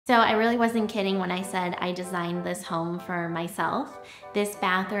So I really wasn't kidding when I said I designed this home for myself. This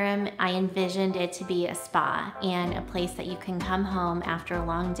bathroom, I envisioned it to be a spa and a place that you can come home after a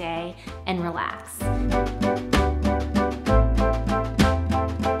long day and relax.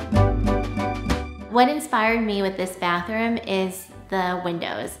 What inspired me with this bathroom is the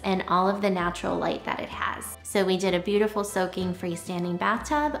windows and all of the natural light that it has. So we did a beautiful soaking freestanding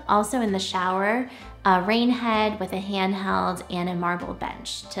bathtub, also in the shower, a rain head with a handheld and a marble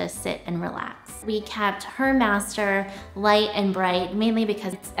bench to sit and relax. We kept her master light and bright, mainly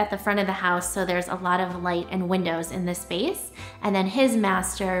because it's at the front of the house, so there's a lot of light and windows in this space. And then his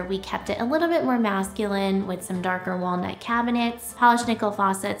master, we kept it a little bit more masculine with some darker walnut cabinets, polished nickel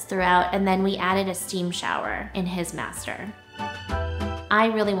faucets throughout, and then we added a steam shower in his master. I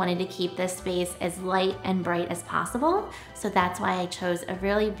really wanted to keep this space as light and bright as possible, so that's why I chose a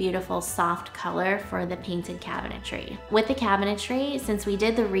really beautiful soft color for the painted cabinetry. With the cabinetry, since we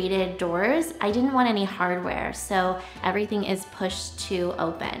did the reeded doors, I didn't want any hardware, so everything is pushed to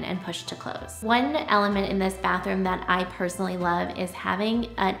open and pushed to close. One element in this bathroom that I personally love is having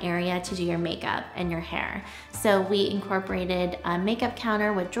an area to do your makeup and your hair. So we incorporated a makeup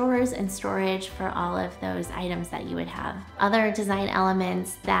counter with drawers and storage for all of those items that you would have. Other design elements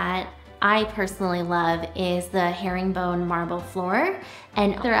that I personally love is the herringbone marble floor.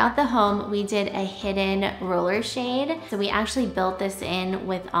 And throughout the home, we did a hidden roller shade. So we actually built this in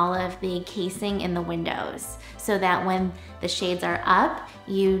with all of the casing in the windows so that when the shades are up,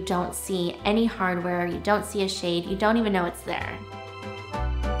 you don't see any hardware, you don't see a shade, you don't even know it's there.